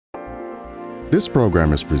This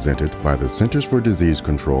program is presented by the Centers for Disease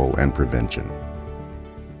Control and Prevention.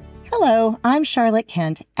 Hello, I'm Charlotte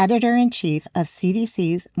Kent, Editor-in-Chief of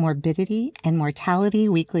CDC's Morbidity and Mortality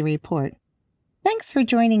Weekly Report. Thanks for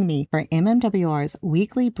joining me for MMWR's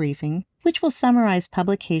weekly briefing, which will summarize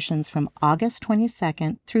publications from August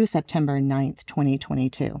 22nd through September 9th,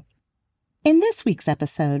 2022. In this week's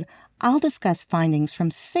episode, I'll discuss findings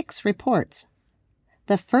from 6 reports.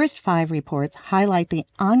 The first 5 reports highlight the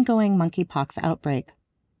ongoing monkeypox outbreak,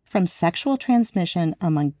 from sexual transmission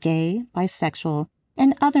among gay, bisexual,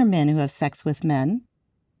 and other men who have sex with men,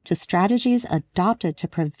 to strategies adopted to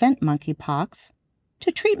prevent monkeypox,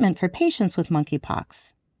 to treatment for patients with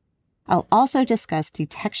monkeypox. I'll also discuss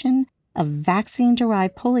detection of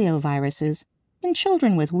vaccine-derived polioviruses in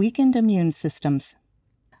children with weakened immune systems.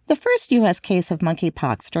 The first U.S. case of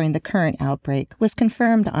monkeypox during the current outbreak was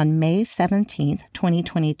confirmed on May 17,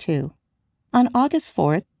 2022. On August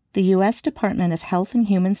 4th, the U.S. Department of Health and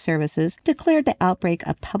Human Services declared the outbreak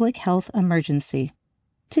a public health emergency.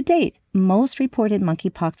 To date, most reported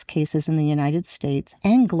monkeypox cases in the United States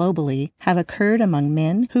and globally have occurred among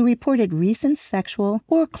men who reported recent sexual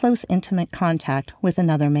or close intimate contact with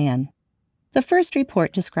another man. The first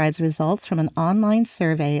report describes results from an online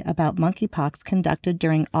survey about monkeypox conducted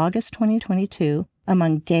during August 2022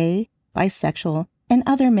 among gay, bisexual, and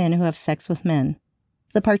other men who have sex with men.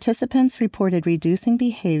 The participants reported reducing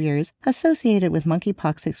behaviors associated with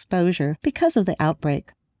monkeypox exposure because of the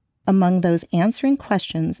outbreak. Among those answering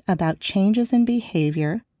questions about changes in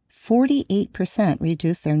behavior, 48%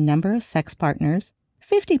 reduced their number of sex partners,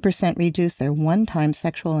 50% reduced their one-time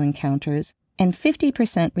sexual encounters, and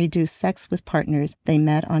 50% reduced sex with partners they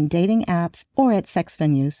met on dating apps or at sex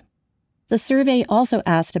venues. The survey also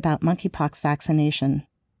asked about monkeypox vaccination.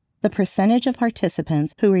 The percentage of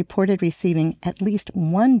participants who reported receiving at least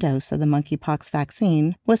one dose of the monkeypox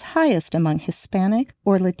vaccine was highest among Hispanic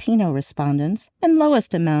or Latino respondents and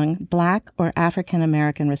lowest among Black or African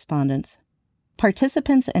American respondents.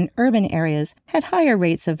 Participants in urban areas had higher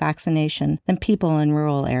rates of vaccination than people in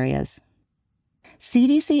rural areas.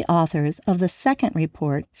 CDC authors of the second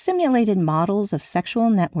report simulated models of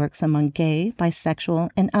sexual networks among gay,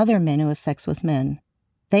 bisexual, and other men who have sex with men.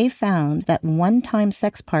 They found that one-time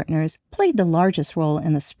sex partners played the largest role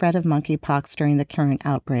in the spread of monkeypox during the current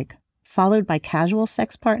outbreak, followed by casual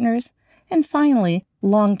sex partners, and finally,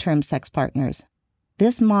 long-term sex partners.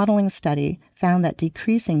 This modeling study found that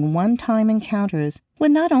decreasing one-time encounters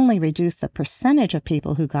would not only reduce the percentage of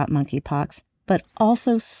people who got monkeypox, but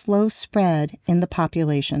also slow spread in the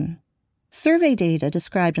population. Survey data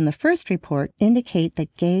described in the first report indicate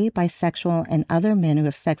that gay, bisexual, and other men who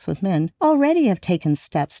have sex with men already have taken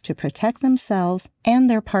steps to protect themselves and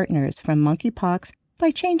their partners from monkeypox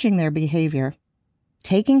by changing their behavior.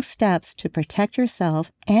 Taking steps to protect yourself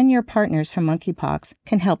and your partners from monkeypox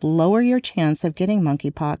can help lower your chance of getting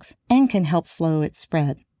monkeypox and can help slow its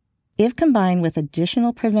spread. If combined with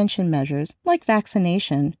additional prevention measures like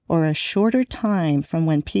vaccination or a shorter time from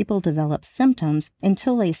when people develop symptoms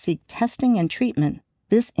until they seek testing and treatment,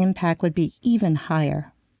 this impact would be even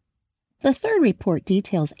higher. The third report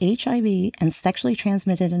details HIV and sexually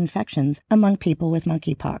transmitted infections among people with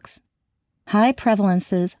monkeypox. High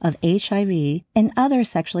prevalences of HIV and other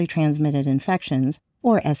sexually transmitted infections,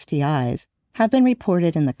 or STIs, have been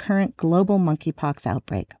reported in the current global monkeypox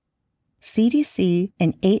outbreak. CDC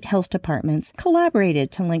and 8 health departments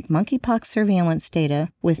collaborated to link monkeypox surveillance data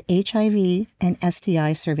with HIV and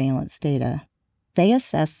STI surveillance data. They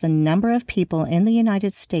assessed the number of people in the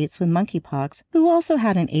United States with monkeypox who also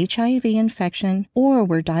had an HIV infection or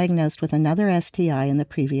were diagnosed with another STI in the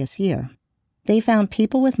previous year. They found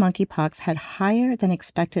people with monkeypox had higher than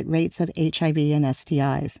expected rates of HIV and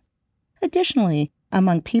STIs. Additionally,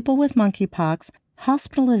 among people with monkeypox,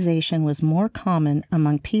 hospitalization was more common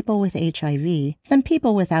among people with HIV than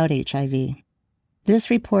people without HIV.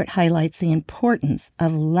 This report highlights the importance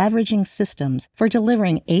of leveraging systems for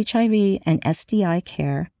delivering HIV and STI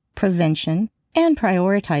care, prevention, and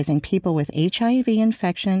prioritizing people with HIV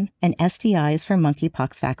infection and STIs for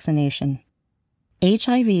monkeypox vaccination.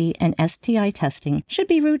 HIV and STI testing should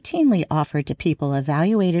be routinely offered to people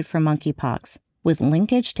evaluated for monkeypox, with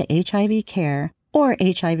linkage to HIV care or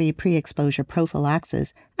HIV pre-exposure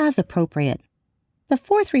prophylaxis as appropriate. The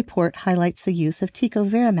fourth report highlights the use of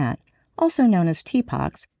tecovirimat, also known as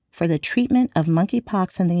TPOXX, for the treatment of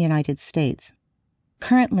monkeypox in the United States.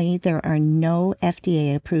 Currently, there are no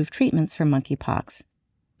FDA-approved treatments for monkeypox.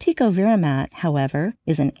 Tecovirimat, however,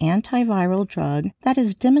 is an antiviral drug that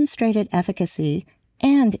has demonstrated efficacy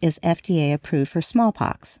and is FDA-approved for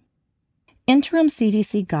smallpox. Interim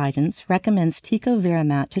CDC guidance recommends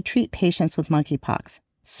tecovirimat to treat patients with monkeypox,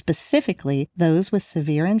 specifically those with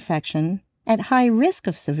severe infection, at high risk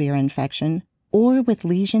of severe infection, or with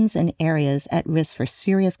lesions in areas at risk for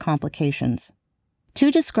serious complications. To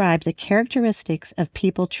describe the characteristics of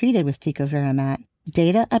people treated with tecovirimat,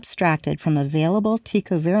 data abstracted from available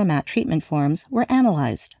tecovirimat treatment forms were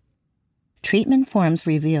analyzed. Treatment forms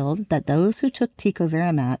revealed that those who took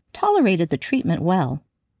tecovirimat tolerated the treatment well.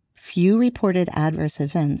 Few reported adverse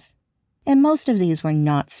events, and most of these were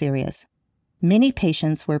not serious. Many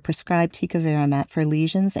patients were prescribed tecovirimat for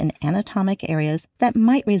lesions in anatomic areas that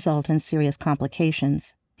might result in serious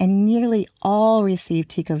complications, and nearly all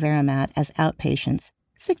received tecovirimat as outpatients,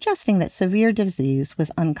 suggesting that severe disease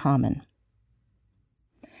was uncommon.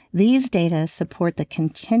 These data support the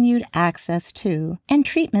continued access to and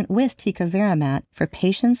treatment with tecovirimat for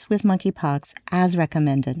patients with monkeypox as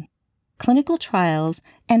recommended. Clinical trials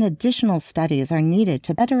and additional studies are needed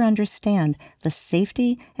to better understand the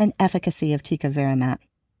safety and efficacy of tecovirimat.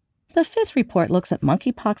 The fifth report looks at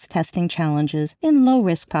monkeypox testing challenges in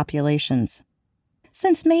low-risk populations.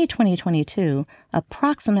 Since May 2022,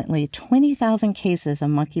 approximately 20,000 cases of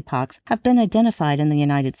monkeypox have been identified in the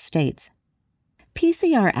United States.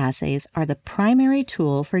 PCR assays are the primary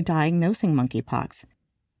tool for diagnosing monkeypox.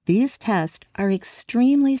 These tests are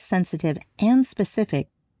extremely sensitive and specific,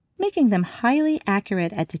 making them highly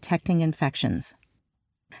accurate at detecting infections.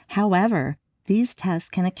 However, these tests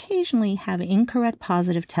can occasionally have incorrect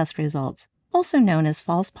positive test results, also known as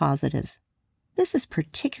false positives. This is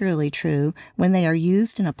particularly true when they are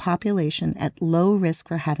used in a population at low risk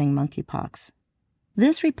for having monkeypox.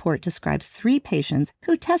 This report describes 3 patients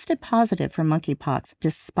who tested positive for monkeypox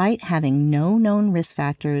despite having no known risk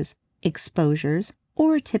factors, exposures,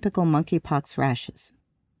 or typical monkeypox rashes.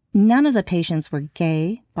 None of the patients were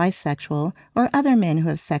gay, bisexual, or other men who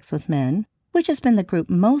have sex with men, which has been the group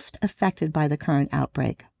most affected by the current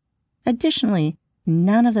outbreak. Additionally,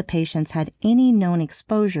 none of the patients had any known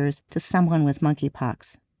exposures to someone with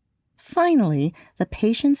monkeypox. Finally, the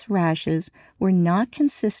patient's rashes were not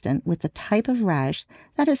consistent with the type of rash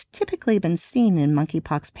that has typically been seen in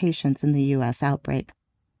monkeypox patients in the U.S. outbreak.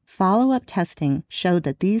 Follow-up testing showed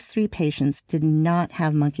that these 3 patients did not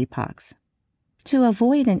have monkeypox. To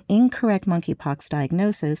avoid an incorrect monkeypox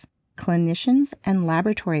diagnosis, clinicians and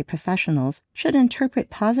laboratory professionals should interpret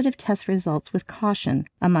positive test results with caution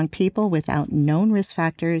among people without known risk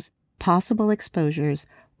factors, possible exposures,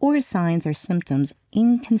 or signs or symptoms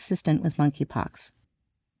inconsistent with monkeypox.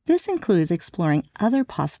 This includes exploring other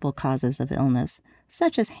possible causes of illness,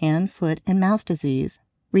 such as hand, foot, and mouth disease,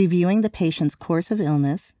 reviewing the patient's course of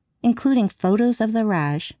illness, including photos of the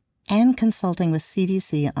rash, and consulting with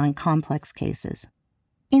CDC on complex cases.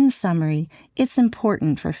 In summary, it's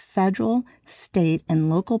important for federal, state, and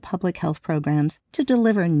local public health programs to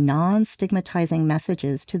deliver non-stigmatizing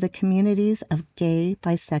messages to the communities of gay,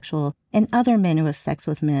 bisexual, and other men who have sex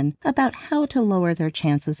with men about how to lower their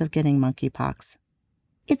chances of getting monkeypox.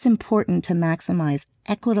 It's important to maximize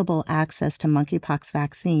equitable access to monkeypox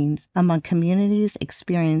vaccines among communities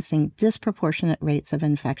experiencing disproportionate rates of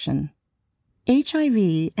infection.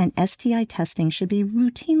 HIV and STI testing should be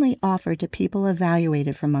routinely offered to people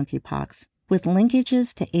evaluated for monkeypox, with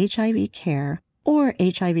linkages to HIV care or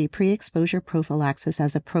HIV pre-exposure prophylaxis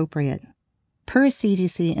as appropriate. Per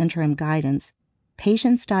CDC interim guidance,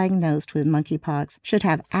 patients diagnosed with monkeypox should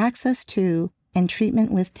have access to and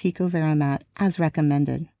treatment with tecovirimat as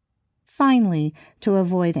recommended. Finally, to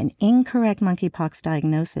avoid an incorrect monkeypox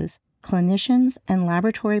diagnosis, clinicians and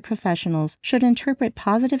laboratory professionals should interpret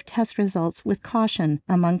positive test results with caution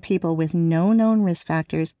among people with no known risk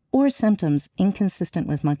factors or symptoms inconsistent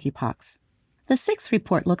with monkeypox. The 6th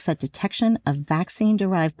report looks at detection of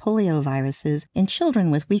vaccine-derived polioviruses in children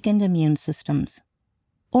with weakened immune systems.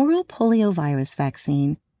 Oral poliovirus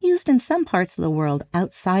vaccine, used in some parts of the world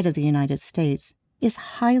outside of the United States, is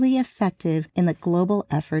highly effective in the global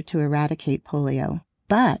effort to eradicate polio,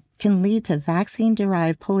 but can lead to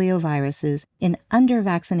vaccine-derived polioviruses in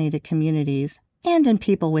under-vaccinated communities and in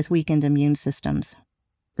people with weakened immune systems.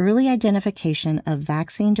 Early identification of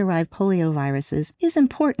vaccine-derived polioviruses is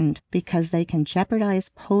important because they can jeopardize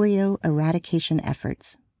polio eradication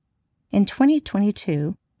efforts. In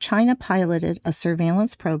 2022, China piloted a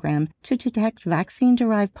surveillance program to detect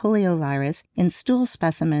vaccine-derived poliovirus in stool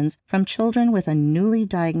specimens from children with a newly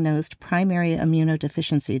diagnosed primary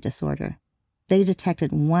immunodeficiency disorder. They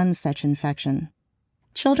detected 1 such infection.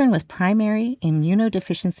 Children with primary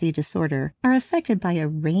immunodeficiency disorder are affected by a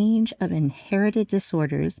range of inherited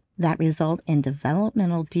disorders that result in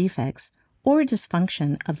developmental defects or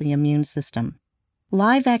dysfunction of the immune system.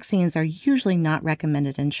 Live vaccines are usually not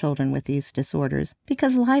recommended in children with these disorders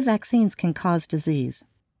because live vaccines can cause disease.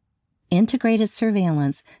 integrated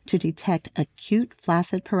surveillance to detect acute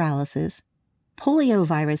flaccid paralysis,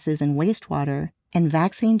 polioviruses in wastewater, and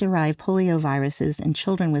vaccine-derived polioviruses in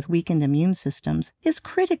children with weakened immune systems is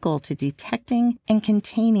critical to detecting and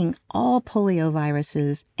containing all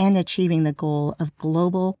polioviruses and achieving the goal of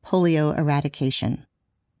global polio eradication.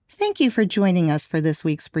 Thank you for joining us for this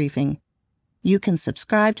week's briefing. You can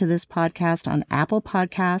subscribe to this podcast on Apple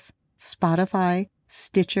Podcasts, Spotify,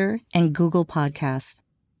 Stitcher, and Google Podcasts.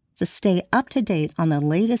 To stay up to date on the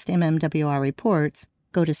latest MMWR reports,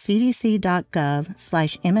 go to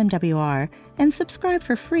cdc.gov/MMWR and subscribe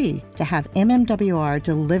for free to have MMWR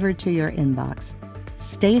delivered to your inbox.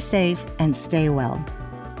 Stay safe and stay well.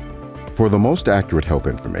 For the most accurate health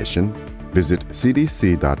information, visit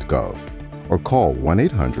cdc.gov or call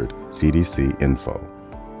 1-800-CDC-INFO.